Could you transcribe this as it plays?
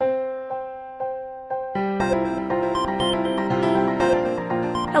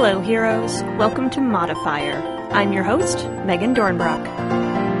Hello, heroes. Welcome to Modifier. I'm your host, Megan Dornbrock.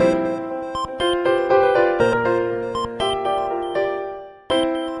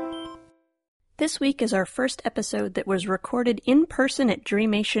 This week is our first episode that was recorded in person at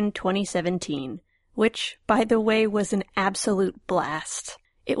Dreamation 2017, which, by the way, was an absolute blast.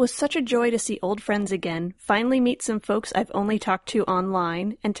 It was such a joy to see old friends again, finally meet some folks I've only talked to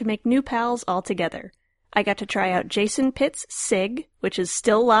online, and to make new pals all together. I got to try out Jason Pitt's SIG, which is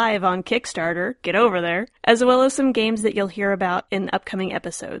still live on Kickstarter, get over there, as well as some games that you'll hear about in upcoming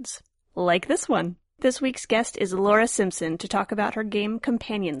episodes. Like this one. This week's guest is Laura Simpson to talk about her game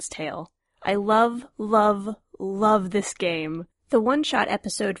Companion's Tale. I love this game. The one-shot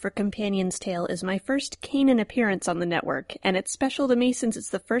episode for Companion's Tale is my first Kanan appearance on the network, and it's special to me since it's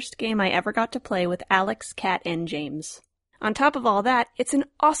the first game I ever got to play with Alex, Kat, and James. On top of all that, it's an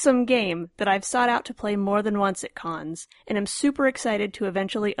awesome game that I've sought out to play more than once at cons, and I'm super excited to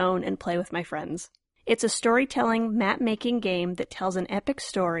eventually own and play with my friends. It's a storytelling, map-making game that tells an epic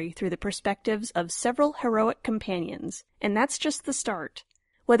story through the perspectives of several heroic companions, and that's just the start.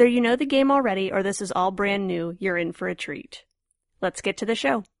 Whether you know the game already or this is all brand new, you're in for a treat. Let's get to the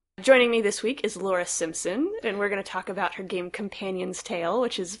show. Joining me this week is Laura Simpson, and we're going to talk about her game Companion's Tale,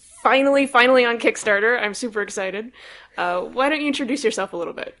 which is finally on Kickstarter. I'm super excited. Why don't you introduce yourself a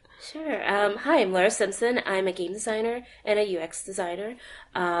little bit? Sure. Hi, I'm Laura Simpson. I'm a game designer and a UX designer.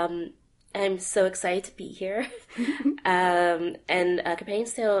 I'm so excited to be here.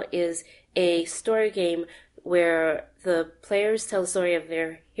 Companion's Tale is a story game where the players tell the story of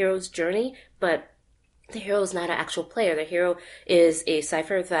their hero's journey, but the hero is not an actual player. The hero is a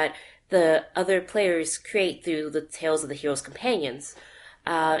cipher that the other players create through the tales of the hero's companions.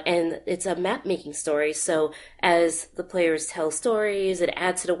 And it's a map-making story, so as the players tell stories and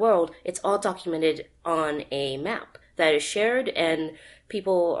add to the world, it's all documented on a map that is shared, and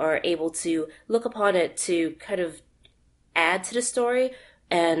people are able to look upon it to kind of add to the story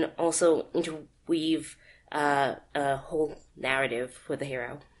and also interweave a whole narrative with the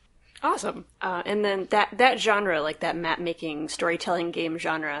hero. Awesome. And then that genre, like that map-making, storytelling game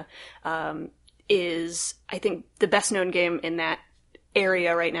genre, is, I think, the best-known game in that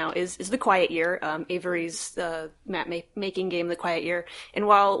area right now is The Quiet Year, Avery's map-making game, The Quiet Year. And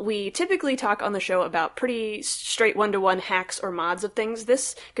while we typically talk on the show about pretty straight one-to-one hacks or mods of things,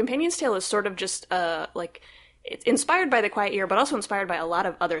 this Companion's Tale is sort of just, it's inspired by The Quiet Year, but also inspired by a lot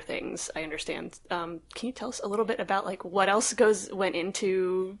of other things, I understand. Can you tell us a little bit about, like, what else went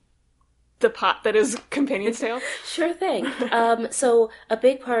into the pot that is Companion's Tale? Sure thing. So a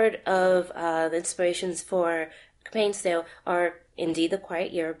big part of the inspirations for Companion's Tale are indeed The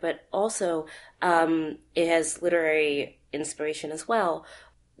Quiet Year, but also it has literary inspiration as well.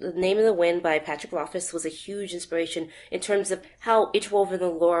 The Name of the Wind by Patrick Rothfuss was a huge inspiration in terms of how interwoven the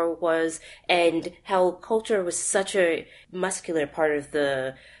lore was and how culture was such a muscular part of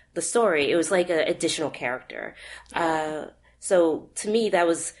the story. It was like an additional character. So to me, that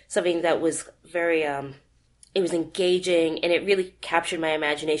was something that was very, it was engaging and it really captured my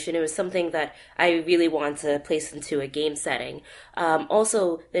imagination. It was something that I really wanted to place into a game setting.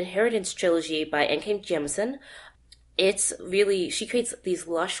 Also, the Inheritance trilogy by N.K. Jemisin, it's really, she creates these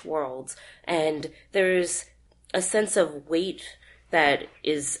lush worlds and there's a sense of weight that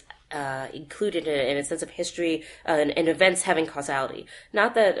is included in it, and a sense of history and events having causality.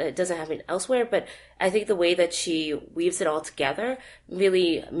 Not that it doesn't happen elsewhere, but I think the way that she weaves it all together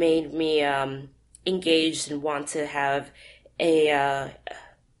really made me engaged and want to have a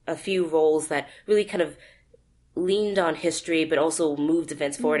few roles that really kind of leaned on history, but also moved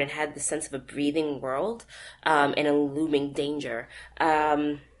events forward and had the sense of a breathing world and a looming danger.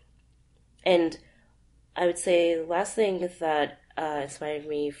 And I would say the last thing that inspired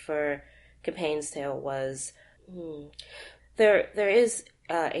me for Companion's Tale was there is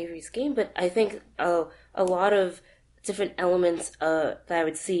Avery's game, but I think a lot of different elements that I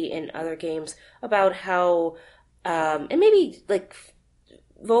would see in other games about how and maybe like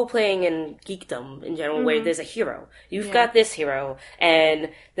role-playing and geekdom in general, where there's a hero. You've got this hero, and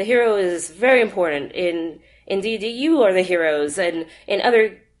the hero is very important. In D&D, you are the heroes, and in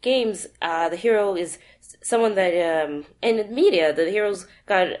other games, the hero is someone that, in media, the hero's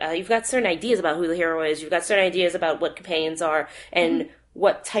got, you've got certain ideas about who the hero is, you've got certain ideas about what companions are, and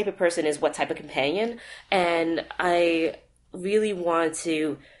what type of person is what type of companion, and I really wanted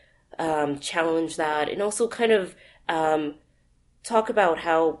to challenge that, and also kind of talk about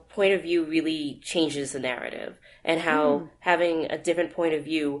how point of view really changes the narrative, and how having a different point of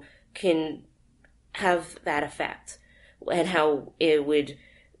view can have that effect, and how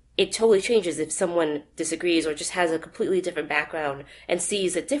it it totally changes if someone disagrees or just has a completely different background and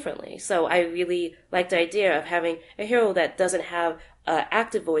sees it differently. So I really like the idea of having a hero that doesn't have an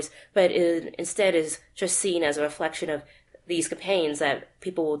active voice, but instead is just seen as a reflection of these companions that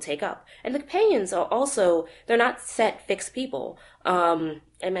people will take up. And the companions are also, they're not set fixed people. I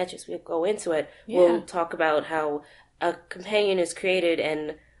imagine as we go into it, we'll talk about how a companion is created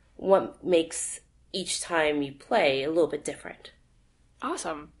and what makes each time you play a little bit different.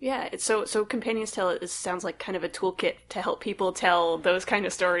 Awesome. Yeah. So Companion's Tale sounds like kind of a toolkit to help people tell those kind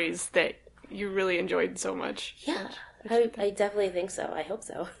of stories that you really enjoyed so much. Yeah. I definitely think so. I hope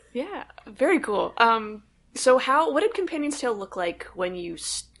so. Yeah. Very cool. So what did Companion's Tale look like when you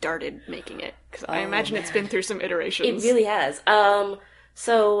started making it? Because I imagine it's been through some iterations. It really has.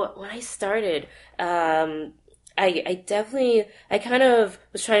 So when I started, I kind of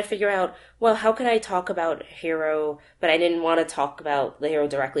was trying to figure out, well, how can I talk about a hero, but I didn't want to talk about the hero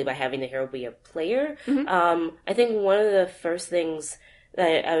directly by having the hero be a player. I think one of the first things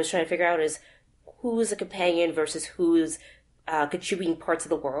that I was trying to figure out is who's a companion versus who's contributing parts of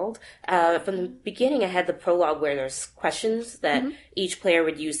the world. From the beginning, I had the prologue where there's questions that each player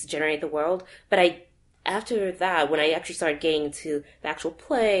would use to generate the world, but after that, when I actually started getting to the actual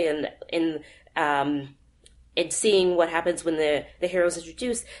play and seeing what happens when the hero is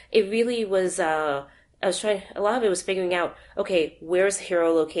introduced, it really was, a lot of it was figuring out, okay, where's the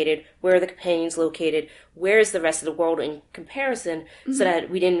hero located? Where are the companions located? Where's the rest of the world in comparison? So that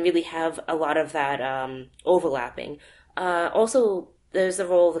we didn't really have a lot of that overlapping. Also, there's the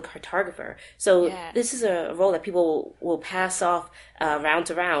role of the cartographer. So this is a role that people will pass off round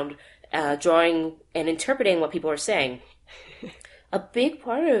to round, drawing and interpreting what people are saying. A big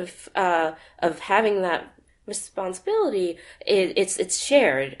part of having that responsibility, it's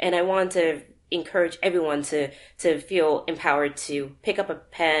shared, and I want to encourage everyone to feel empowered to pick up a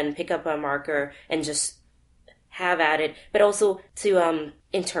pen, pick up a marker, and just have at it, but also to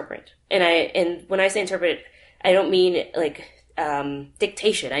interpret. And when I say interpret, I don't mean like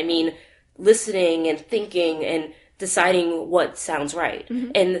dictation. I mean listening and thinking and deciding what sounds right.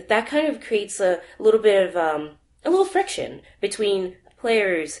 And that kind of creates a little bit of a little friction between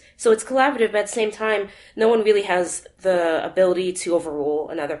players. So it's collaborative, but at the same time, no one really has the ability to overrule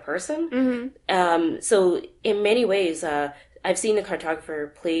another person. So in many ways, I've seen the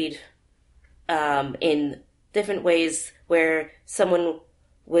cartographer played in different ways where someone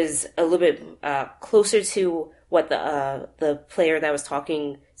was a little bit closer to what the player that was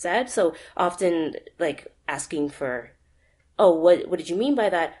talking said. So often, like, asking for, oh, what did you mean by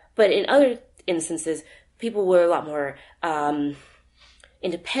that? But in other instances, people were a lot more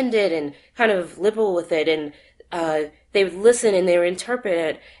independent and kind of liberal with it, and they would listen and they would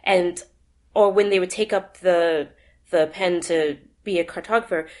interpret it, or when they would take up the pen to be a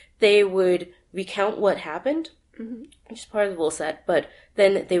cartographer, they would recount what happened, which is part of the rule set, but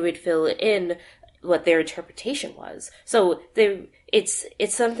then they would fill in what their interpretation was. So it's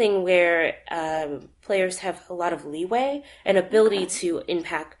something where players have a lot of leeway and ability to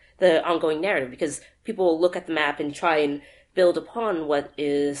impact the ongoing narrative, because people will look at the map and try and build upon what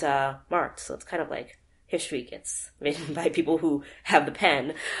is marked. So it's kind of like history gets written by people who have the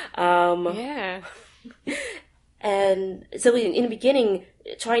pen. And so in the beginning,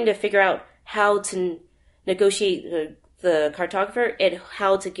 trying to figure out how to negotiate the cartographer and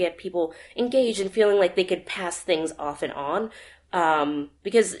how to get people engaged and feeling like they could pass things off and on.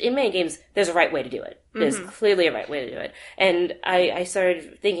 Because in many games, there's a right way to do it. There's clearly a right way to do it. And I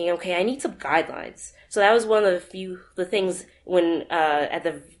started thinking, okay, I need some guidelines. So that was one of the things when, at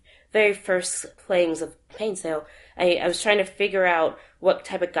the very first playings of Companion's Tale, I was trying to figure out what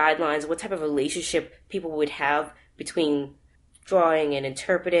type of guidelines, what type of relationship people would have between drawing and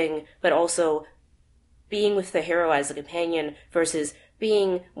interpreting, but also being with the hero as a companion versus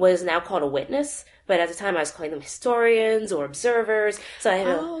being what is now called a witness. But at the time, I was calling them historians or observers. So I had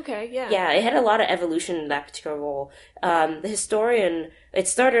it had a lot of evolution in that particular role. The historian, it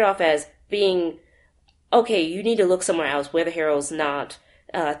started off as being, okay, you need to look somewhere else where the hero is not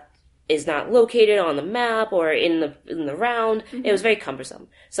located on the map or in the round. It was very cumbersome.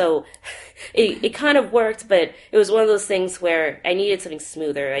 So it kind of worked, but it was one of those things where I needed something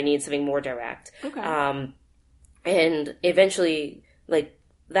smoother. I needed something more direct. And eventually, like,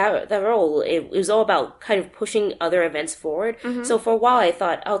 that role, it was all about kind of pushing other events forward. So for a while, I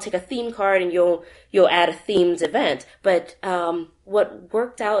thought, I'll take a theme card and you'll add a themed event. But what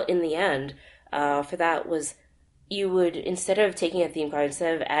worked out in the end for that was, you would, instead of taking a theme card,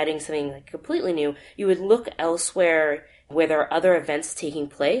 instead of adding something like completely new, you would look elsewhere where there are other events taking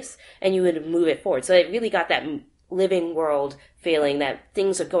place, and you would move it forward. So it really got that living world feeling that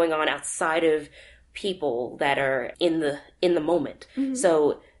things are going on outside of people that are in the moment.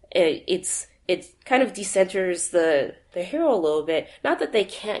 So it kind of decenters the hero a little bit. Not that they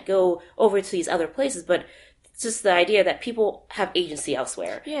can't go over to these other places, but it's just the idea that people have agency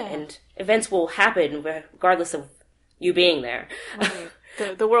elsewhere. Yeah. And events will happen regardless of you being there.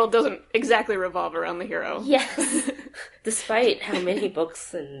 Right. The world doesn't exactly revolve around the hero. Yes. Despite how many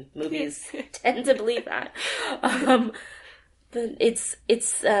books and movies tend to believe that. But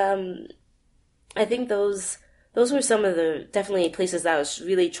I think those were some of the definitely places that I was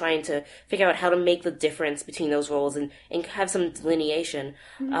really trying to figure out how to make the difference between those roles and have some delineation.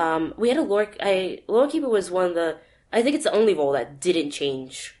 We had Lore Keeper was one of the, I think it's the only role that didn't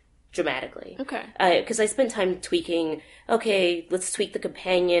change dramatically. Okay. Because I spent time tweaking, okay, let's tweak the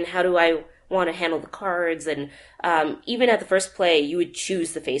companion, how do I want to handle the cards, and even at the first play, you would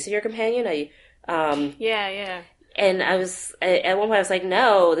choose the face of your companion. Yeah. And I was, at one point I was like,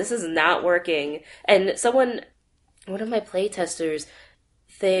 no, this is not working. And one of my play testers,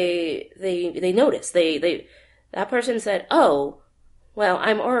 they noticed. That person said, oh, well,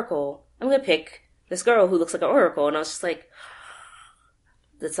 I'm Oracle. I'm going to pick this girl who looks like an Oracle. And I was just like,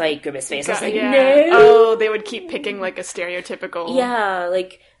 that's like Grimace face. I was like, no. Oh, they would keep picking like a stereotypical. Yeah,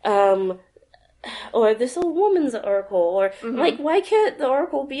 like, or this old woman's Oracle, or like, why can't the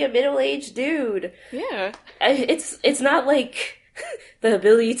Oracle be a middle-aged dude? Yeah. It's not like the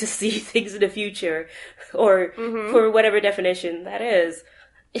ability to see things in the future, or for whatever definition that is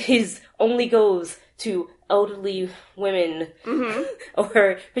only goes to elderly women,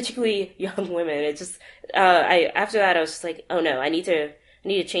 or particularly young women. It's just, after that I was just like, oh no, I need to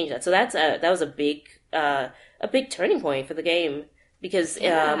change that. So that was a big turning point for the game. Because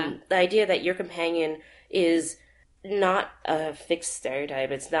the idea that your companion is not a fixed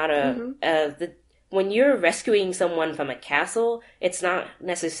stereotype, it's not when you're rescuing someone from a castle, it's not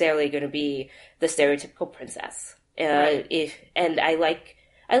necessarily going to be the stereotypical princess. Right. And I like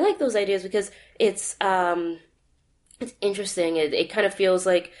those ideas because it's interesting. It kind of feels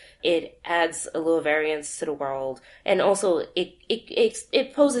like it adds a little variance to the world, and also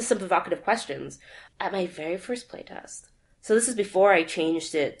it poses some provocative questions. At my very first playtest. So this is before I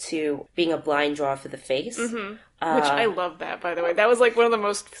changed it to being a blind draw for the face. Which I love that, by the way. That was like one of the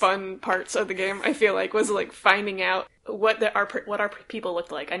most fun parts of the game, I feel like, was like finding out what our people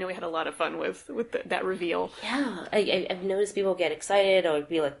looked like. I know we had a lot of fun with that reveal. Yeah, I've noticed people get excited or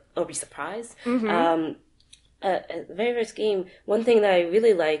be surprised. The very first game, one thing that I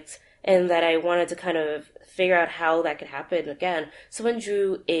really liked and that I wanted to kind of figure out how that could happen again, someone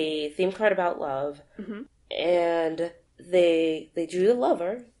drew a theme card about love, and they drew the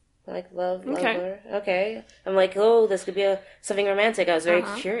lover. I'm like, lover. Okay. I'm like, oh, this could be something romantic. I was very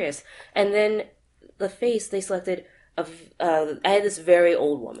curious. And then the face, they selected I had this very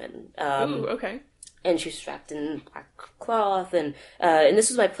old woman. Ooh, okay. And she's strapped in black cloth, and this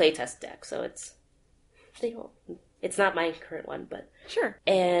was my playtest deck, so it's not my current one, but sure.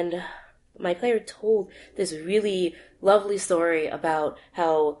 And my player told this really lovely story about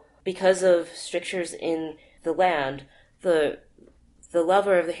how, because of strictures in the land, the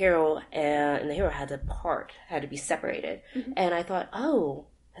lover of the hero and the hero had to be separated. And I thought, oh,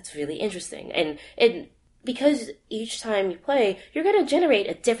 that's really interesting. And because each time you play, you're going to generate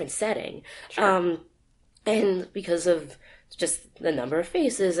a different setting. Sure. And because of just the number of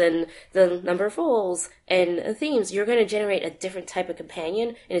faces and the number of roles and themes, you're going to generate a different type of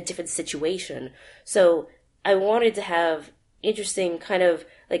companion in a different situation. So I wanted to have interesting, kind of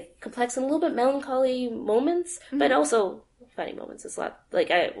like complex and a little bit melancholy moments, but also funny moments. It's a lot like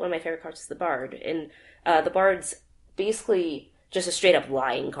one of my favorite cards is the Bard, and the Bard's basically just a straight up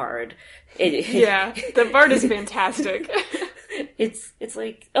lying card. Yeah, the Bard is fantastic. It's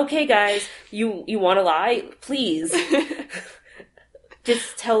like, okay, guys, you want to lie? Please,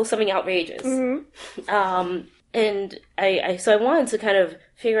 just tell something outrageous. And so I wanted to kind of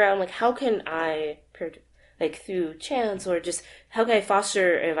figure out, like, how can I, like, through chance or just how can I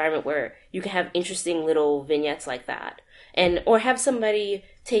foster an environment where you can have interesting little vignettes like that, or have somebody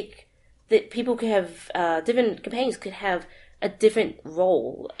that people could have different companions could have a different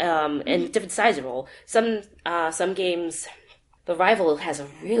role and different size of role. Some games, the rival has a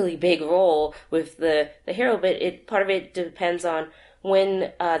really big role with the hero, but part of it depends on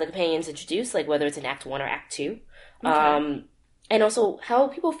when the companion's introduced, like whether it's in Act 1 or Act 2. Okay. And also how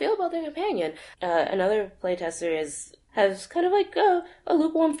people feel about their companion. Another playtester has kind of like a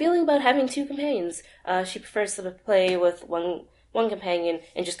lukewarm feeling about having two companions. She prefers to play with one companion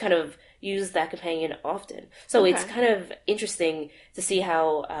and just kind of use that companion often. So It's kind of interesting to see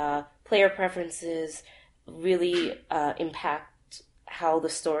how player preferences really impact how the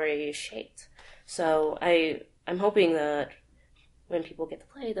story is shaped. So I'm hoping that when people get to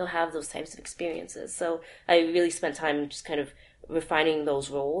play, they'll have those types of experiences. So I really spent time just kind of refining those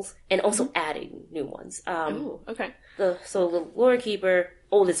roles and also adding new ones. Ooh, okay. So the Lore Keeper,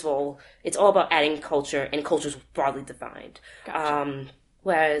 oldest role, it's all about adding culture, and culture's broadly defined. Gotcha.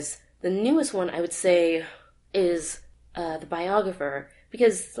 Whereas the newest one, I would say, is the Biographer,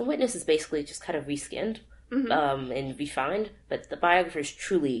 because the Witness is basically just kind of reskinned. And refined, but the Biographer is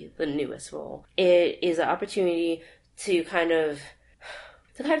truly the newest role. It is an opportunity to kind of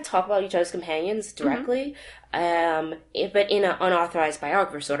talk about each other's companions directly, but in an unauthorized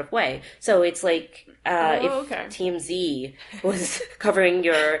biographer sort of way. So it's like if TMZ was covering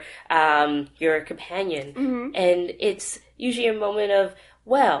your companion, and it's usually a moment of,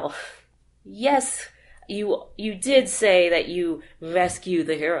 well, yes, you did say that you rescue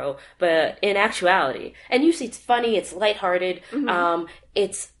the hero, but in actuality, and usually it's funny, it's lighthearted,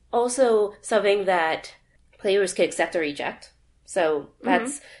 it's also something that players can accept or reject. So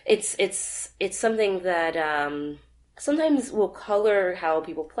that's it's something that sometimes will color how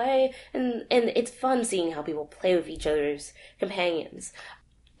people play, and it's fun seeing how people play with each other's companions,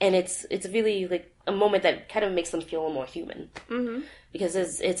 and it's really like a moment that kind of makes them feel more human. Because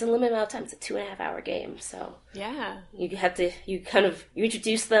it's a limited amount of time. It's a 2.5-hour game, so yeah, you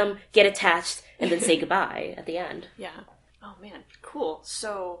introduce them, get attached, and then say goodbye at the end. Yeah. Oh man, cool.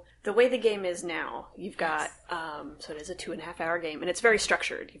 So the way the game is now, you've got so it is a 2.5-hour game, and it's very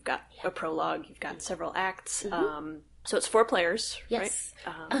structured. You've got a prologue, you've got several acts. So it's 4 players, yes.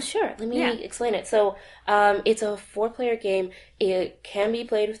 right? Sure. Let me explain it. So it's a 4-player game. It can be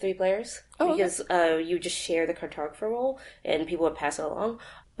played with 3 players because you just share the cartographer role, and people would pass it along.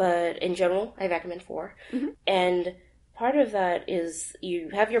 But in general, I recommend 4. And part of that is you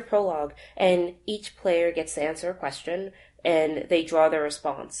have your prologue, and each player gets to answer a question, and they draw their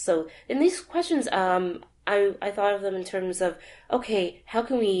response. So in these questions, I thought of them in terms of, okay, how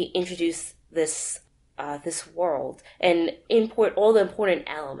can we introduce this world and import all the important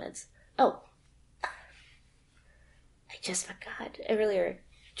elements? Oh, I just forgot earlier.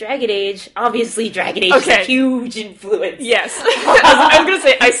 Dragon Age. Obviously, Dragon Age is a huge influence. Yes. I was going to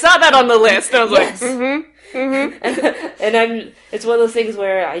say, I saw that on the list, and I was like, and it's one of those things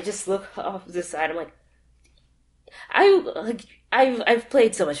where I just look off the side, I'm like, I've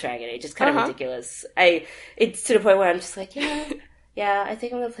played so much Dragon Age, it's kind of ridiculous. It's to the point where I'm just like, yeah, I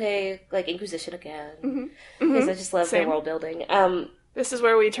think I'm gonna play like Inquisition again because I just love their world building. This is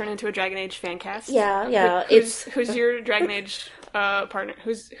where we turn into a Dragon Age fan cast. Yeah. Who's your Dragon Age partner?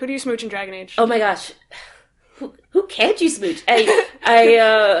 Who do you smooch in Dragon Age? Oh my gosh, who can't you smooch?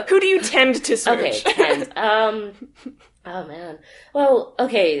 I who do you tend to smooch? Okay, tend. Oh man. Well,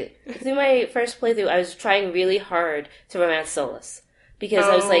 okay. Through my first playthrough, I was trying really hard to romance Solus. Because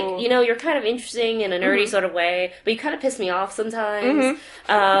I was like, you're kind of interesting in a nerdy sort of way, but you kind of piss me off sometimes.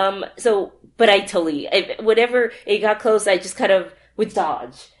 But I totally, whenever it got close, I just kind of would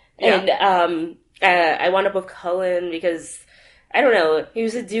dodge. Yeah. And I wound up with Cullen because, I don't know, he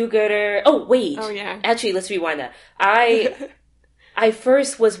was a do-gooder. Oh, wait. Oh, yeah. Actually, let's rewind that. I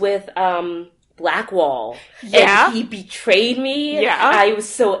first was with Blackwall. Yeah. And he betrayed me. Yeah. I was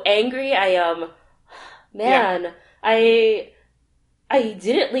so angry. I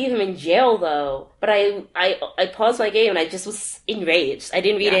didn't leave him in jail though, but I paused my game and I just was enraged. I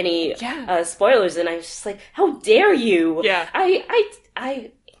didn't read any spoilers, and I was just like, "How dare you!" Yeah.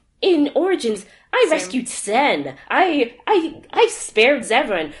 I in Origins, I rescued Sen. I spared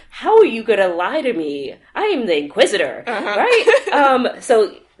Zevran. How are you gonna lie to me? I am the Inquisitor, right?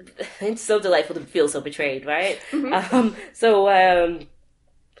 So it's so delightful to feel so betrayed, right?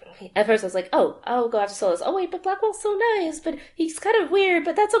 At first I was like, oh, I'll go after Solus. Oh wait, but Blackwell's so nice, but he's kind of weird,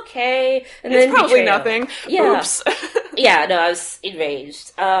 but that's okay. And it's then probably betrayal. nothing. Yeah. Oops. Yeah, no, I was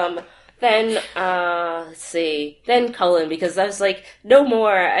enraged. Then, let's see. Then Cullen, because I was like, no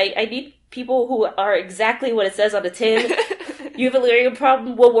more. I need people who are exactly what it says on the tin. You have a lyrical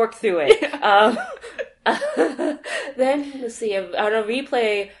problem, we'll work through it. Then, let's see, on a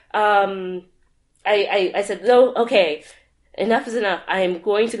replay, I said, no, okay. Enough is enough. I am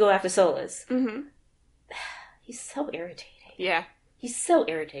going to go after Solus. He's so irritating. Yeah. He's so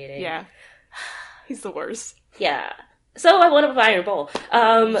irritating. Yeah. He's the worst. Yeah. So I won up with Iron Bowl.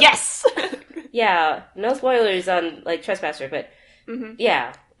 Yes! Yeah. No spoilers on, like, Trespasser, but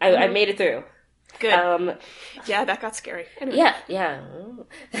yeah. I made it through. Good. Yeah, that got scary. Anyway. Yeah.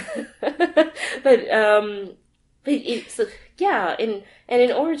 But it's, yeah, and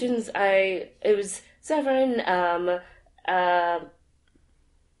in Origins, it was Zevran, oh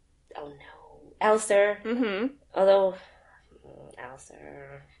no, Alistair. Although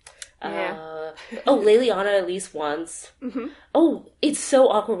Alistair. Yeah. Leliana at least once. Mm-hmm. Oh, it's so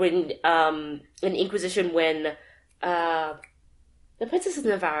awkward when in Inquisition when the Princess of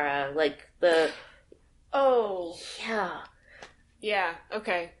Navarra, like the Yeah,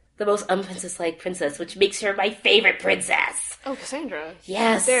 okay. the most unprincess-like princess, which makes her my favorite princess. Oh, Cassandra.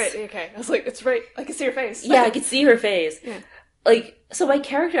 Yes. There, okay. I was like, it's right. I can see her face. Yeah, I could see her face. Yeah. Like, so my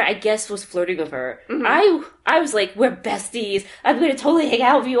character, I guess, was flirting with her. Mm-hmm. I was like, we're besties. I'm going to totally hang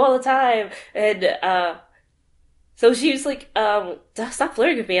out with you all the time. And, so she was like, stop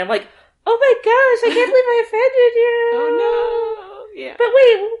flirting with me. I'm like, oh my gosh, I can't believe I offended you. Oh no. Yeah. But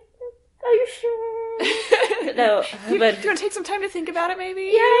wait, are you sure? No, Do you but want to take some time to think about it,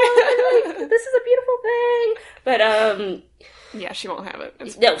 maybe? yeah, like, this is a beautiful thing. But, yeah, she won't have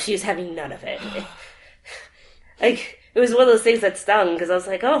it. no, she was having none of it. Like, it was one of those things that stung, because I was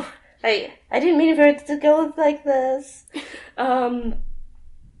like, oh, I didn't mean for it to go like this. But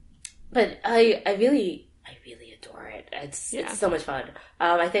I really adore it. It's so much fun.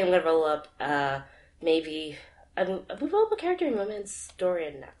 I think I'm gonna roll up, maybe, I'm gonna roll up a character in Romance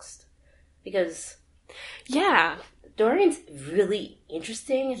Dorian next. Because... Yeah. Dorian's really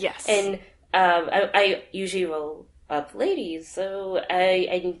interesting. Yes. And, I usually roll up ladies, so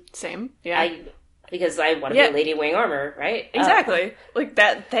I Same. Yeah. because I want to be a lady wearing armor, right? Exactly. Like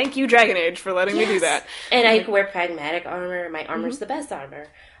that. Thank you, Dragon Age, for letting me do that. And I wear pragmatic armor. My armor's the best armor.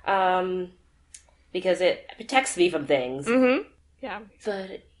 Because it protects me from things. Mm-hmm. Yeah.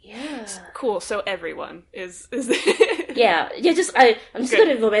 But, yeah. Cool. So everyone is Yeah. I'm just going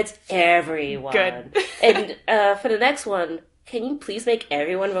to romance everyone. Good. And for the next one, can you please make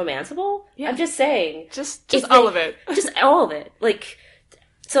everyone romanceable? Yeah. I'm just saying. Just If all they- of it. Just all of it. Like,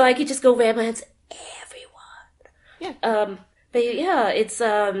 so I could just go romance everyone. Yeah. But yeah, it's,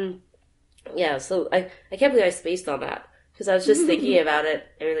 yeah, so I can't believe I spaced on that. Because I was just thinking about it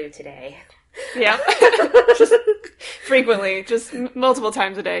earlier today. Yeah. Just frequently, just multiple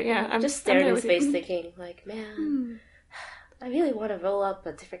times a day. Yeah. I'm Just staring there in with space you. thinking, like, man, I really want to roll up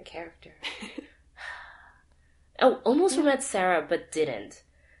a different character. Almost romanced Sarah, but didn't.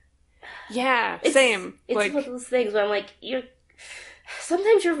 Yeah. It's, Same. It's like, one of those things where I'm like,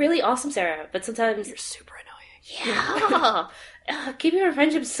 sometimes you're really awesome, Sarah, but sometimes... you're super annoying. Yeah! Keeping our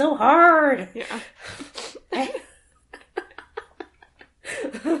friendship so hard! Yeah.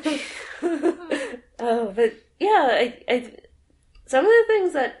 But yeah, I some of the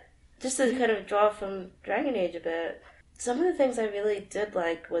things that, just to kind of draw from Dragon Age a bit, some of the things I really did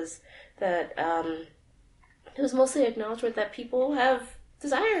like was that it was mostly acknowledgement that people have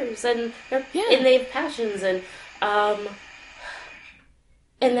desires and they have passions and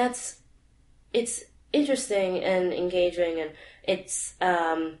it's interesting and engaging, and it's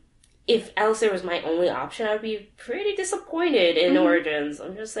if Alistair was my only option, I would be pretty disappointed in Origins.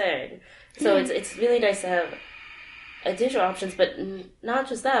 I'm just saying. So it's really nice to have additional options, but not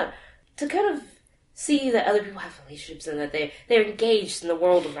just that. To kind of see that other people have relationships and that they're engaged in the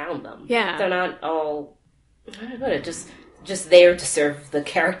world around them. Yeah. They're not all, how do I put it, just there to serve the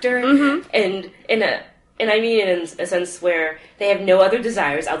character. And I mean in a sense where they have no other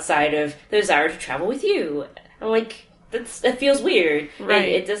desires outside of the desire to travel with you. I'm like, that feels weird. Right.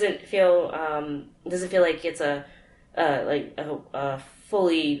 It doesn't feel like it's a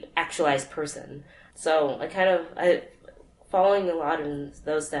fully actualized person. So I following a lot in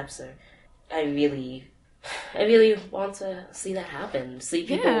those steps. I really want to see that happen. See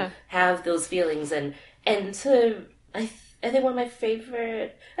people have those feelings, and to I think one of my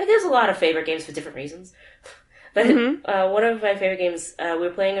favorite. I think there's a lot of favorite games for different reasons, but one of my favorite games,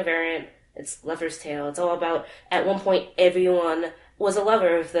 we're playing a variant. It's Lover's Tale. It's all about, at one point, everyone was a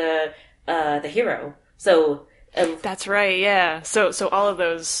lover of the hero. So That's right. Yeah. So all of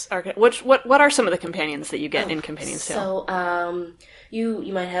those are what are some of the companions that you get in Companion's Tale? So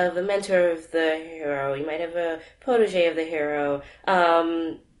you might have a mentor of the hero. You might have a protege of the hero.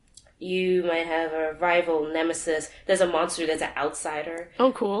 You might have a rival nemesis. There's a monster that's an outsider.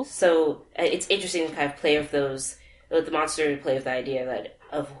 Oh, cool. So it's interesting to kind of play with those. The monster to play with the idea that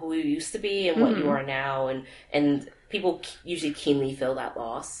of who you used to be and what you are now, and people usually keenly feel that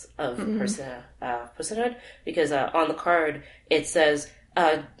loss of personhood, because on the card it says,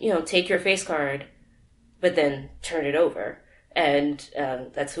 take your face card, but then turn it over, and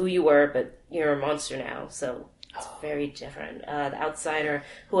that's who you were, but you're a monster now. So it's very different. The outsider,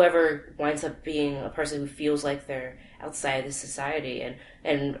 whoever winds up being a person who feels like they're outside the society,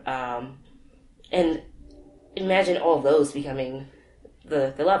 and imagine all of those becoming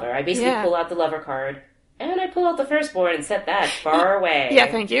the lover. I basically pull out the lover card, and I pull out the firstborn and set that far away. Yeah,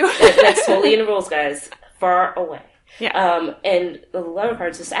 thank you. That's totally in the rules, guys. Far away. And the level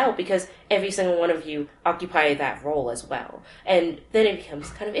card's just out because every single one of you occupy that role as well. And then it becomes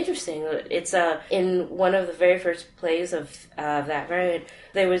kind of interesting. It's in one of the very first plays of that variant,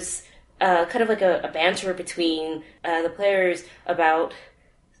 there was kind of like a banter between the players about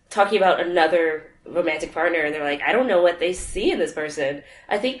talking about another romantic partner, and they're like, I don't know what they see in this person.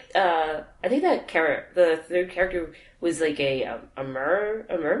 I think that the third character was like a merman.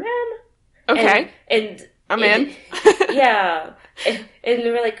 Okay, and I'm in. Yeah, and they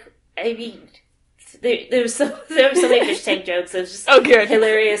were like, I mean, there was so many fish tank jokes. It was just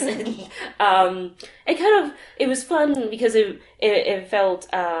hilarious, and it was fun because it felt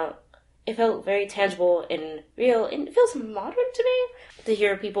very tangible and real, and it feels modern to me to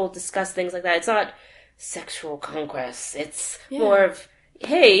hear people discuss things like that. It's not sexual conquest. It's more of,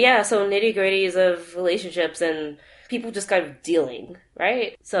 hey, yeah, so nitty-gritties of relationships and people just kind of dealing,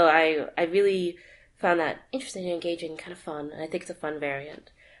 right? So I really found that interesting and engaging, kind of fun. I think it's a fun variant.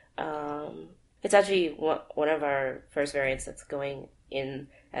 It's actually one of our first variants that's going in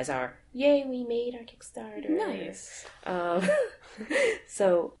as our, yay, we made our Kickstarter. Nice.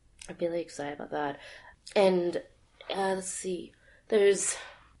 So I'm really excited about that. And let's see. There's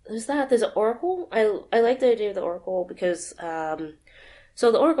that. There's an Oracle. I like the idea of the Oracle because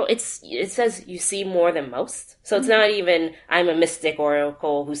so the Oracle, it says you see more than most. So it's not even I'm a mystic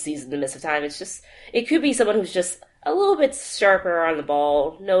Oracle who sees in the midst of time. It's just, it could be someone who's just a little bit sharper on the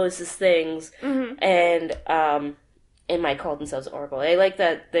ball, notices things, and might call themselves Oracle. I like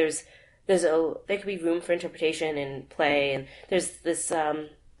that there could be room for interpretation and play, and there's this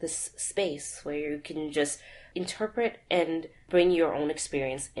space where you can just interpret and bring your own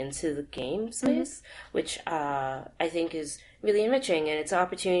experience into the game space, which I think is really enriching, and it's an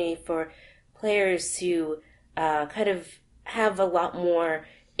opportunity for players to kind of have a lot more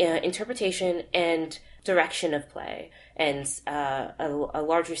interpretation and direction of play, and a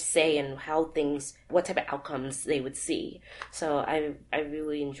larger say in what type of outcomes they would see. So I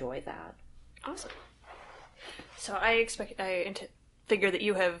really enjoy that. Awesome. So I figure that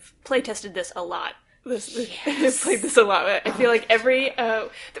you have play tested this a lot. Yes. Played this a lot. I feel like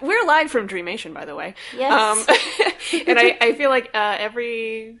we're live from Dreamation, by the way. Yes. And I feel like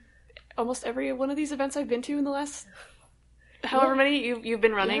almost every one of these events I've been to in the last however many you've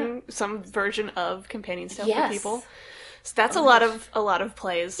been running some version of Companion Stale for people. So that's a lot of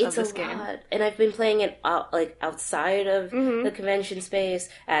plays of this game. And I've been playing it outside of the convention space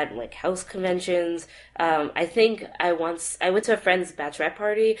at like house conventions. I think I went to a friend's bachelorette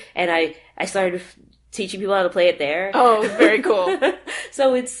party and I started teaching people how to play it there. Oh, very cool.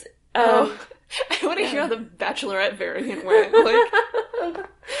 So it's I want to hear how the bachelorette variant went. Like,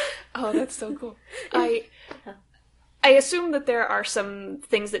 oh, that's so cool. I assume that there are some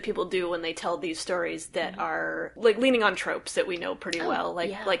things that people do when they tell these stories that are like leaning on tropes that we know pretty well,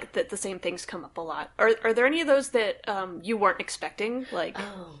 like that the same things come up a lot. Are there any of those that you weren't expecting? Like,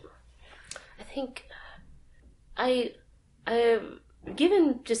 I think I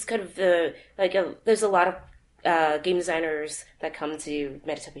given just kind of there's a lot of game designers that come to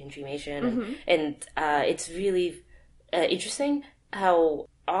Metatopian Dreamation, and it's really interesting how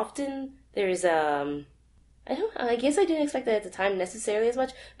often there's I guess I didn't expect that at the time necessarily as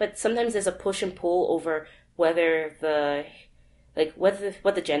much, but sometimes there's a push and pull over whether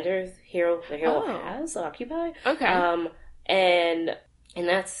what the gender the hero has occupy. Okay. And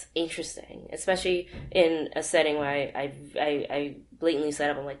that's interesting, especially in a setting where I blatantly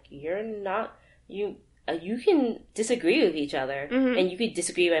said up, I'm like, you can disagree with each other, and you could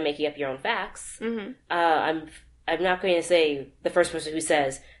disagree by making up your own facts. I'm not going to say the first person who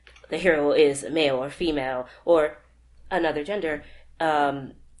says the hero is male or female or another gender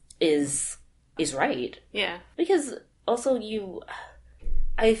is right. Yeah. Because also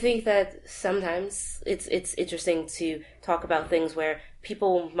I think that sometimes it's interesting to talk about things where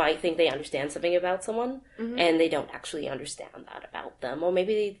people might think they understand something about someone and they don't actually understand that about them, or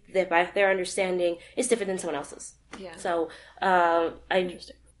maybe their understanding is different than someone else's. Yeah. So I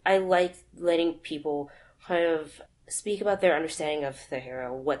like letting people kind of speak about their understanding of the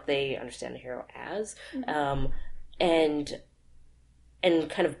hero, what they understand the hero as, and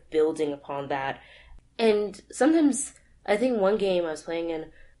kind of building upon that. And sometimes I think one game I was playing in,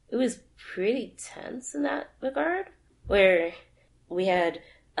 it was pretty tense in that regard, where we had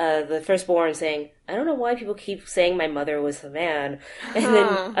the firstborn saying, I don't know why people keep saying my mother was a man, and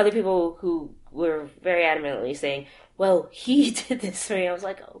then other people who were very adamantly saying, well, he did this for me. I was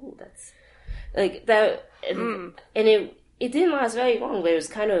like, oh, that's like that. And it didn't last very long, but it was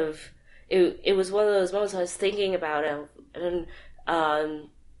kind of it was one of those moments I was thinking about it, and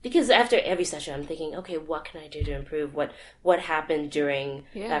because after every session, I'm thinking, okay, what can I do to improve? What happened during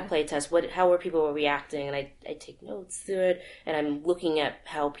that playtest? How were people reacting? And I take notes through it, and I'm looking at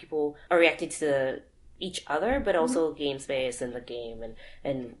how people are reacting to each other, but also game space and the game,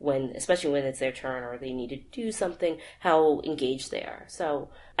 and when, especially when it's their turn or they need to do something, how engaged they are. So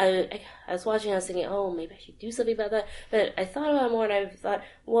I was watching, I was thinking, oh, maybe I should do something about that. But I thought about it more, and I thought,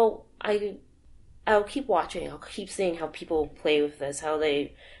 well, I'll keep watching. I'll keep seeing how people play with this, how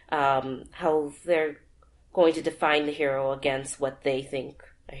they're going to define the hero against what they think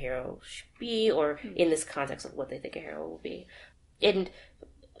a hero should be, or in this context of what they think a hero will be. And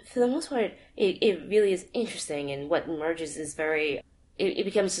for the most part, it really is interesting, and what emerges is it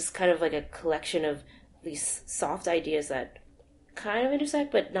becomes just kind of like a collection of these soft ideas that kind of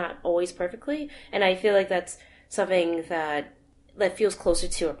intersect, but not always perfectly. And I feel like that's something that feels closer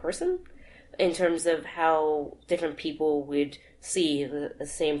to a person, in terms of how different people would see the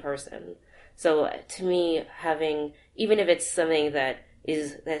same person. So to me, even if it's something that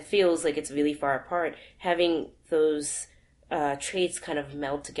feels like it's really far apart, having those traits kind of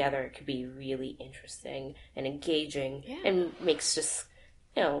meld together could be really interesting and engaging, and makes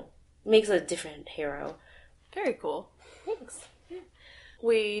a different hero. Very cool. Thanks. Yeah.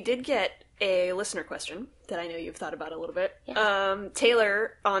 We did get a listener question that I know you've thought about a little bit. Yeah.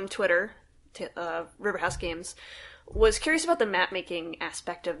 Taylor on Twitter, Riverhouse Games, was curious about the map making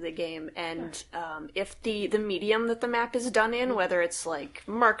aspect of the game, and if the medium that the map is done in, whether it's like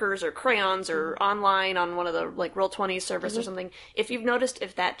markers or crayons or online on one of the like Roll20 servers or something, if you've noticed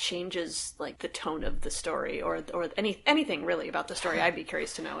if that changes like the tone of the story or anything really about the story. I'd be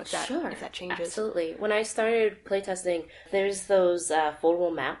curious to know if that changes. Absolutely. When I started playtesting, there's those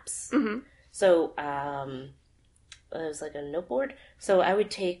foldable maps. So it was like a noteboard. So I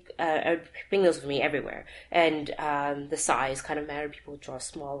would I would bring those with me everywhere. And the size kind of mattered. People would draw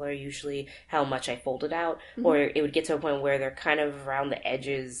smaller, usually how much I folded out. Or it would get to a point where they're kind of around the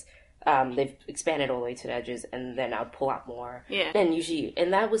edges. They've expanded all the way to the edges, and then I would pull out more. Yeah.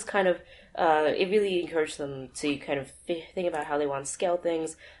 And that was kind of, it really encouraged them to kind of think about how they want to scale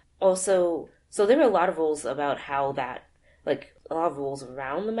things. Also, so there were a lot of rules about how that, like, a lot of rules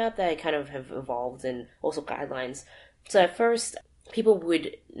around the map that I kind of have evolved, and also guidelines. So at first, people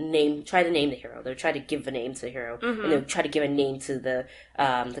would try to name the hero. They would try to give a name to the hero, and they would try to give a name to the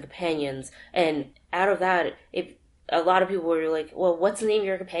companions. And out of that, a lot of people were like, well, what's the name of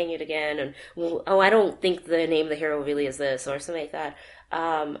your companion again? And, well, oh, I don't think the name of the hero really is this, or something like that.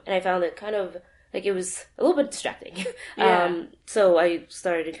 And I found it kind of, like, it was a little bit distracting. Yeah. So I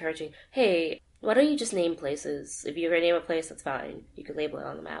started encouraging, hey, why don't you just name places? If you're going to name a place, that's fine. You can label it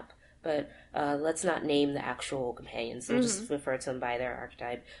on the map. But let's not name the actual companions. We'll just refer to them by their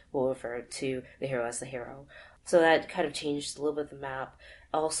archetype. We'll refer to the hero as the hero. So that kind of changed a little bit of the map.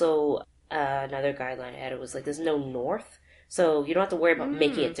 Also, another guideline I had was like, there's no north. So you don't have to worry about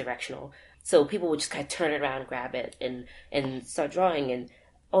making it directional. So people would just kind of turn it around, grab it, and start drawing. And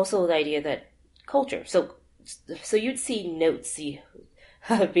also the idea that culture. So you'd see notes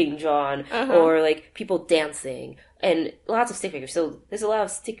being drawn, or like people dancing, and lots of stick figures. So there's a lot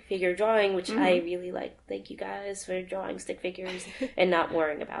of stick figure drawing, which I really like. Thank you guys for drawing stick figures and not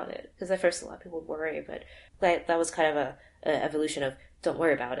worrying about it. Because at first a lot of people would worry, but that was kind of a evolution of don't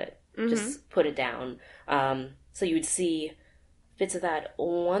worry about it. Just put it down. So you would see bits of that.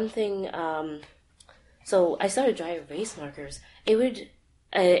 One thing, so I started dry erase markers.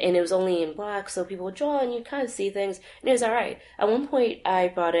 And it was only in black, so people would draw, and you kind of see things, and it was alright. At one point, I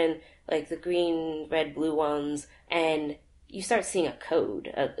brought in, like, the green, red, blue ones, and you start seeing a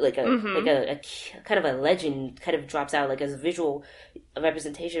code, like a kind of a legend kind of drops out, like as a visual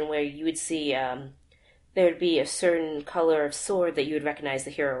representation, where you would see, there would be a certain color of sword that you would recognize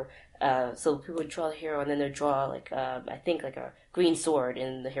the hero. So people would draw the hero, and then they'd draw, like, I think, like a green sword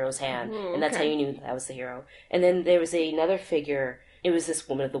in the hero's hand, and that's how you knew that was the hero. And then there was another figure. It was this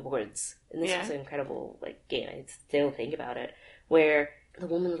Woman of the Woods. And this was an incredible, like, game. I still think about it. Where the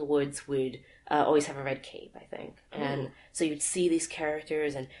Woman of the Woods would always have a red cape, I think. And so you'd see these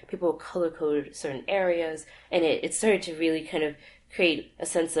characters, and people would color code certain areas. And it started to really kind of create a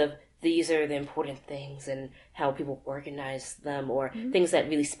sense of these are the important things, and how people organize them, or things that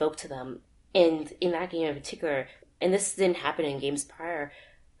really spoke to them. And in that game in particular, and this didn't happen in games prior,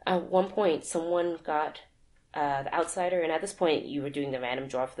 at one point someone got the outsider, and at this point you were doing the random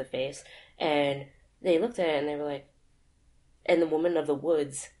draw for the face, and they looked at it and they were like, and the Woman of the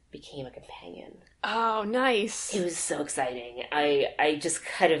Woods became a companion. Oh, nice. It was so exciting. I just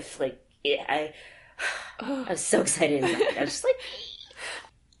kind of like I was so excited. I was just like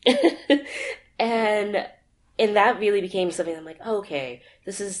and and that really became something I'm like, oh, okay,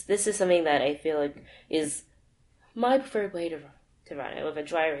 this is something that I feel like is my preferred way to run it, with a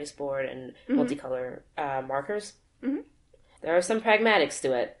dry erase board and multicolor markers. Mm-hmm. There are some pragmatics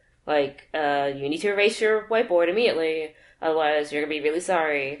to it. Like, you need to erase your whiteboard immediately, otherwise you're gonna be really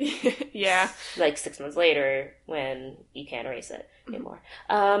sorry. Yeah. Like 6 months later, when you can't erase it anymore.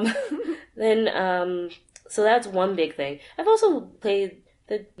 So that's one big thing. I've also played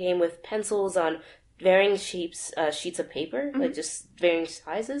the game with pencils on varying sheets of paper, like just varying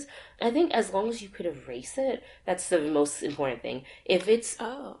sizes. I think as long as you could erase it, that's the most important thing. If it's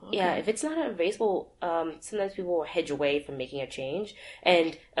if it's not erasable, sometimes people will hedge away from making a change.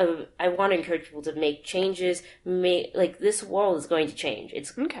 And I want to encourage people to make changes. Like, this world is going to change.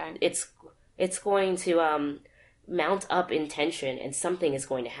 It's going to mount up in tension, and something is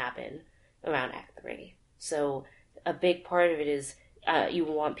going to happen around Act 3. So a big part of it is you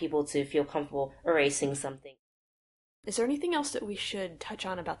want people to feel comfortable erasing something. Is there anything else that we should touch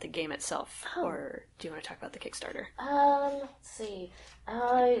on about the game itself? Or do you want to talk about the Kickstarter? Let's see.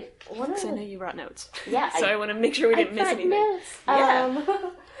 Because I know you brought notes. Yeah. So I want to make sure we didn't miss anything. Notes.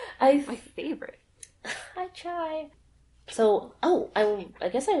 Yeah. My favorite. I try. So, I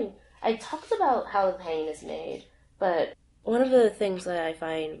guess I talked about how the painting is made, but one of the things that I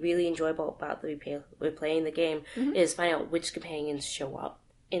find really enjoyable about replaying the game is finding out which companions show up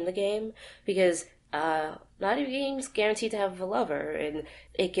in the game, because not every game's guaranteed to have a lover, and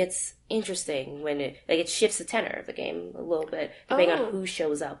it gets interesting when it shifts the tenor of the game a little bit, depending on who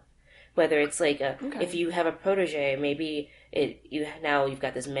shows up. Whether it's like if you have a protege, maybe you've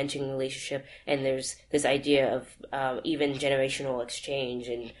got this mentoring relationship, and there's this idea of even generational exchange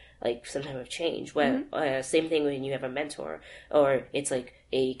and like some type of change. Same thing when you have a mentor, or it's like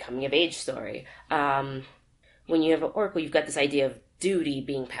a coming of age story. When you have an oracle, you've got this idea of duty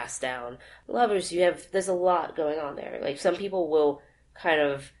being passed down. Lovers, there's a lot going on there. Like, some people will kind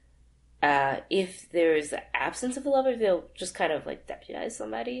of, if there's the absence of a lover, they'll just kind of like deputize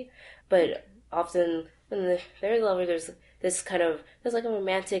somebody. But often when they're a lover, there's like a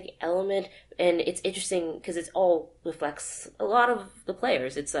romantic element, and it's interesting because it all reflects a lot of the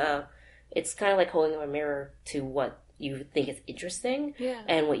players. It's kind of like holding up a mirror to what you think is interesting,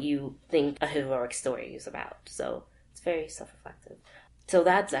 and what you think a heroic story is about. So it's very self-reflective. So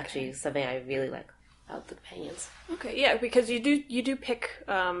that's actually something I really like about the companions. Okay, yeah, because you do pick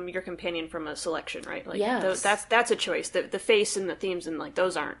your companion from a selection, right? Like, yes. That's a choice. The face and the themes and like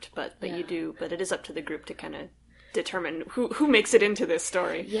those aren't, but you do. But it is up to the group to kind of determine who makes it into this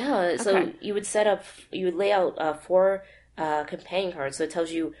story. Yeah, so you would lay out 4 companion cards, so it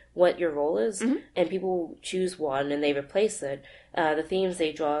tells you what your role is, and people choose one and they replace it. The themes,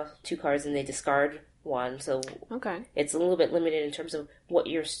 they draw 2 cards and they discard 1, so it's a little bit limited in terms of what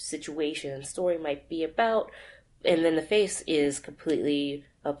your situation and story might be about. And then the face is completely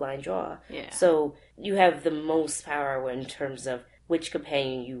a blind draw. Yeah. So you have the most power in terms of which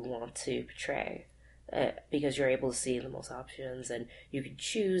companion you want to portray. Because you're able to see the most options, and you can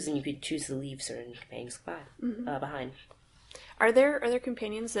choose to leave certain companions behind. Are there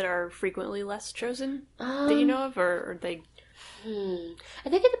companions that are frequently less chosen that you know of, or are they? I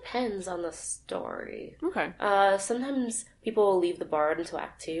think it depends on the story. Okay. Sometimes people will leave the bard until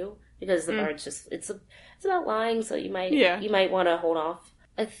Act 2 because the bard's just it's about lying, so you might want to hold off.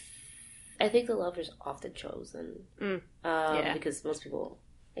 I think the lover's often chosen because most people.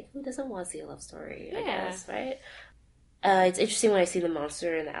 Like, who doesn't want to see a love story, I guess, right? It's interesting when I see the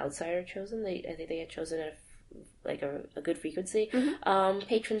monster and the outsider chosen. I think they get chosen at a good frequency.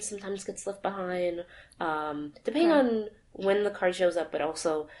 Patrons sometimes gets left behind, depending on when the card shows up, but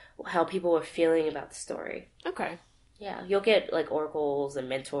also how people are feeling about the story. Okay. Yeah, you'll get, like, oracles and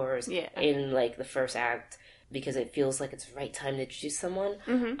mentors in, like, the first act, because it feels like it's the right time to introduce someone.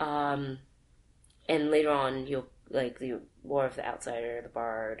 And later on, you'll like the more of the outsider, the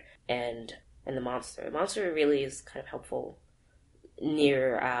bard, and the monster. The monster really is kind of helpful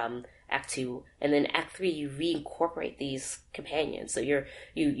near Act 2, and then Act 3 you reincorporate these companions. So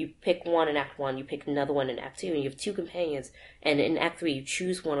you pick one in Act 1, you pick another one in Act 2, and you have 2 companions. And in Act 3 you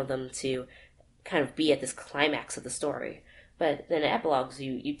choose one of them to kind of be at this climax of the story. But then epilogues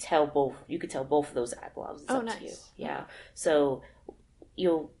you could tell both of those epilogues. It's up to you. Yeah. So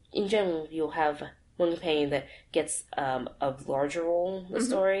in general you'll have one companion that gets a larger role in the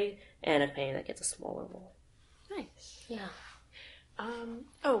story, and a companion that gets a smaller role. Nice. Yeah.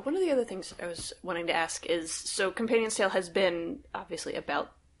 One of the other things I was wanting to ask is, so Companion's Tale has been obviously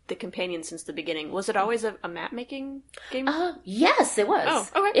about the companion since the beginning. Was it always a map-making game? Yes, it was.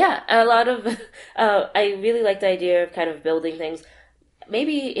 Oh, okay. Yeah, a lot of... I really like the idea of kind of building things.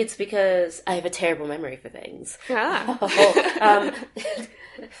 maybe it's because I have a terrible memory for things. Ah.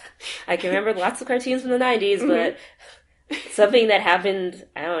 I can remember lots of cartoons from the 90s, but something that happened,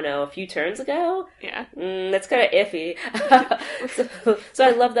 I don't know, a few turns ago? Yeah. That's kind of iffy. So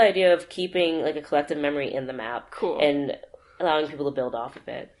I love the idea of keeping like a collective memory in the map. Cool. And allowing people to build off of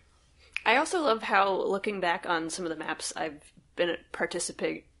it. I also love how, looking back on some of the maps I've been a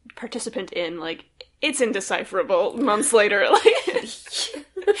participant in, like, it's indecipherable months later.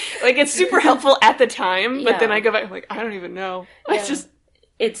 Like it's super helpful at the time, but then I go back, I'm like, I don't even know.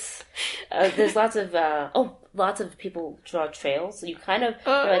 It's there's lots of people draw trails. So you kind of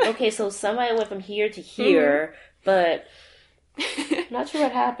you're like, okay, so somebody went from here to here, but not sure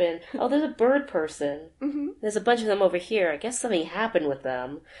what happened. Oh, there's a bird person. There's a bunch of them over here. I guess something happened with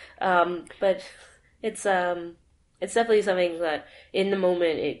them. But it's definitely something that in the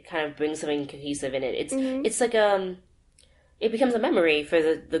moment it kind of brings something cohesive in it. It's like it becomes a memory for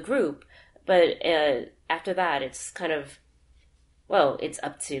the group, but after that it's kind of, well, it's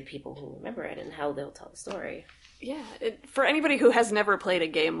up to people who remember it and how they'll tell the story. Yeah, for anybody who has never played a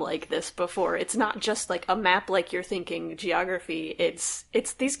game like this before, it's not just like a map like you're thinking geography. It's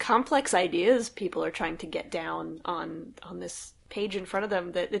these complex ideas people are trying to get down on this page in front of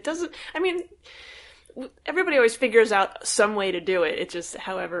them that it doesn't, I mean, everybody always figures out some way to do it. It's just,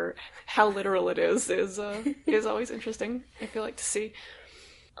 however, how literal it is always interesting, I feel like, to see.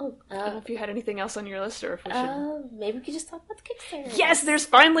 I don't know if you had anything else on your list, or if we should... Maybe we could just talk about the Kickstarter. Yes, there's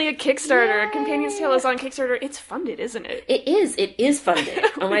finally a Kickstarter! Yay! Companion's Tale is on Kickstarter. It's funded, isn't it? It is funded.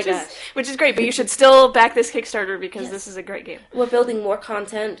 Oh my gosh. Which is great, but you should still back this Kickstarter because this is a great game. We're building more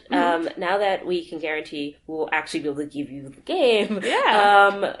content. Now that we can guarantee we'll actually be able to give you the game,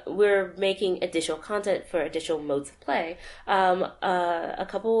 we're making additional content for additional modes of play. A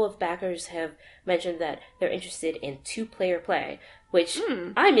couple of backers have mentioned that they're interested in 2-player play, which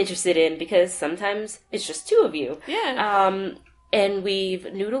I'm interested in because sometimes it's just 2 of you. Yeah. And we've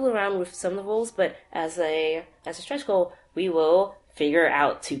noodled around with some of the rules, but as a stretch goal, we will figure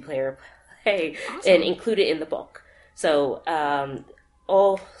out 2-player play and include it in the book. So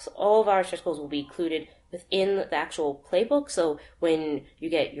all of our stretch goals will be included within the actual playbook. So when you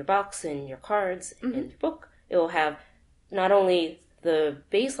get your box and your cards in your book, it will have not only the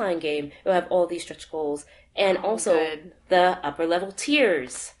baseline game, it will have all these stretch goals and also the upper level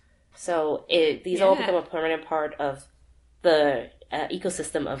tiers. So these all become a permanent part of the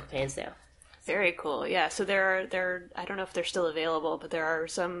ecosystem of Companion's Tale. Very cool. Yeah. So there are I don't know if they're still available, but there are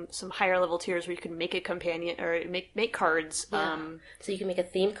some higher level tiers where you can make a companion or make cards. Yeah. So you can make a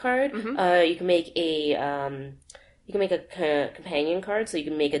theme card. You can make a companion card. So you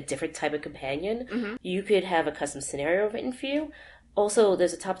can make a different type of companion. You could have a custom scenario written for you. Also,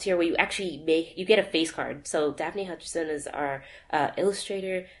 there's a top tier where you get a face card. So Daphne Hutchinson is our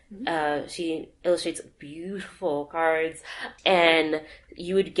illustrator. She illustrates beautiful cards, and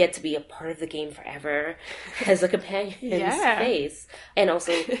you would get to be a part of the game forever as a companion's face. And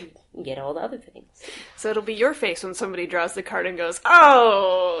also, you get all the other things. So it'll be your face when somebody draws the card and goes,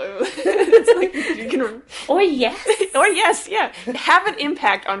 "Oh!" It's like you can, or yes, or yes, yeah. Have an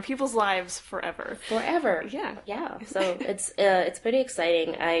impact on people's lives forever. Forever, yeah. So it's pretty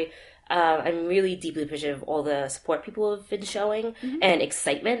exciting. I'm really deeply appreciative of all the support people have been showing and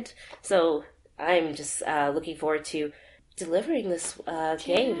excitement. So I'm just looking forward to delivering this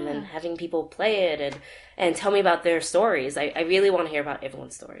game and having people play it and tell me about their stories. I really want to hear about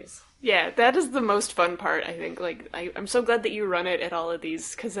everyone's stories. Yeah, that is the most fun part, I think. Like, I'm so glad that you run it at all of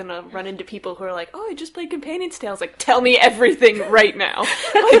these, because then I'll run into people who are like, "Oh, I just played Companion's Tale." Like, tell me everything right now.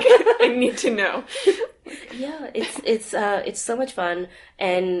 Like, I need to know. Yeah, it's so much fun,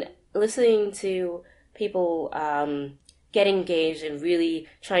 and listening to people get engaged and really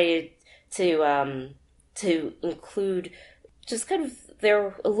try to include just kind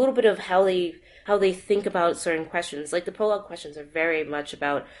of a little bit of how they think about certain questions. Like the prologue questions are very much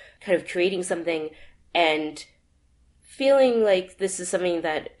about kind of creating something and feeling like this is something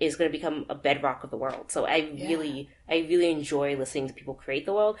that is going to become a bedrock of the world. So I really enjoy listening to people create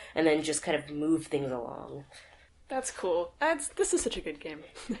the world and then just kind of move things along. That's cool. This is such a good game.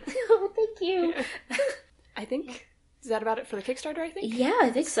 Oh, thank you. Yeah. I think... Is that about it for the Kickstarter, I think? Yeah, I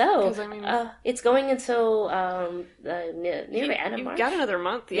think so. 'Cause, I mean, it's going until near the end of March. You've got another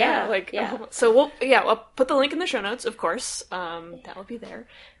month, Yeah. So I'll put the link in the show notes, of course. That will be there.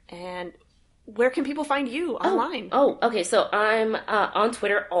 And where can people find you online? Oh, okay. So I'm on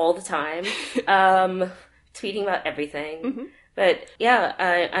Twitter all the time, tweeting about everything. But yeah,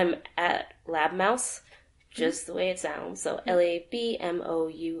 I'm at LabMouse. just the way it sounds. So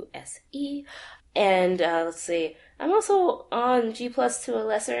LABMOUSE. And let's see, I'm also on G Plus to a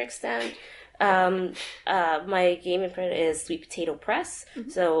lesser extent. My game imprint is Sweet Potato Press.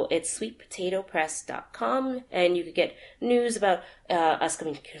 So it's sweetpotatopress.com, and you could get news about us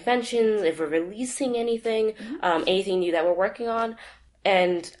coming to conventions, if we're releasing anything, anything new that we're working on.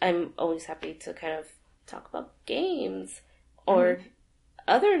 And I'm always happy to kind of talk about games or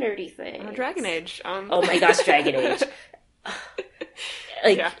other nerdy things. Dragon Age. Oh my gosh, Dragon Age.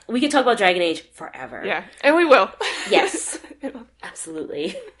 We could talk about Dragon Age forever. Yeah, and we will. Yes.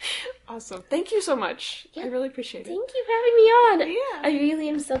 Absolutely. Awesome. Thank you so much. Yeah. I really appreciate it. Thank you for having me on. Yeah. I really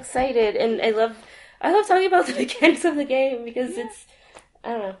am so excited, and I love talking about the mechanics of the game because it's,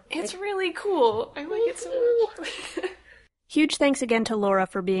 I don't know. It's really cool. I like it so much. Huge thanks again to Laura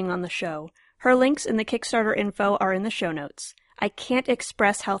for being on the show. Her links and the Kickstarter info are in the show notes. I can't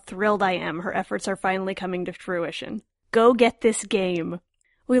express how thrilled I am her efforts are finally coming to fruition. Go get this game!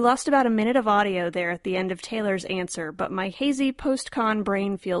 We lost about a minute of audio there at the end of Taylor's answer, but my hazy post-con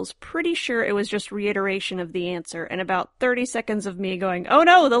brain feels pretty sure it was just reiteration of the answer and about 30 seconds of me going, "Oh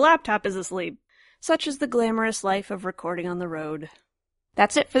no, the laptop is asleep." Such is the glamorous life of recording on the road.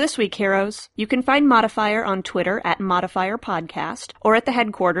 That's it for this week, heroes. You can find Modifier on Twitter at Modifier Podcast or at the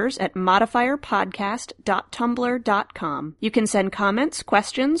headquarters at modifierpodcast.tumblr.com. You can send comments,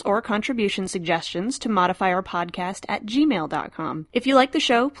 questions, or contribution suggestions to modifierpodcast@gmail.com. If you like the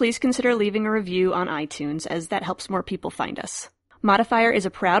show, please consider leaving a review on iTunes, as that helps more people find us. Modifier is a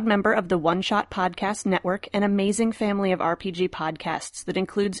proud member of the One Shot Podcast Network, an amazing family of RPG podcasts that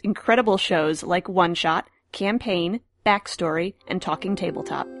includes incredible shows like One Shot, Campaign, Backstory, and Talking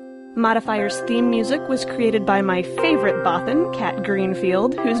Tabletop. Modifier's theme music was created by my favorite Bothan, Kat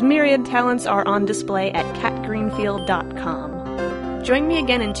Greenfield, whose myriad talents are on display at katgreenfield.com. Join me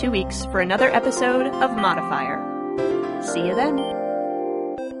again in 2 weeks for another episode of Modifier. See you then!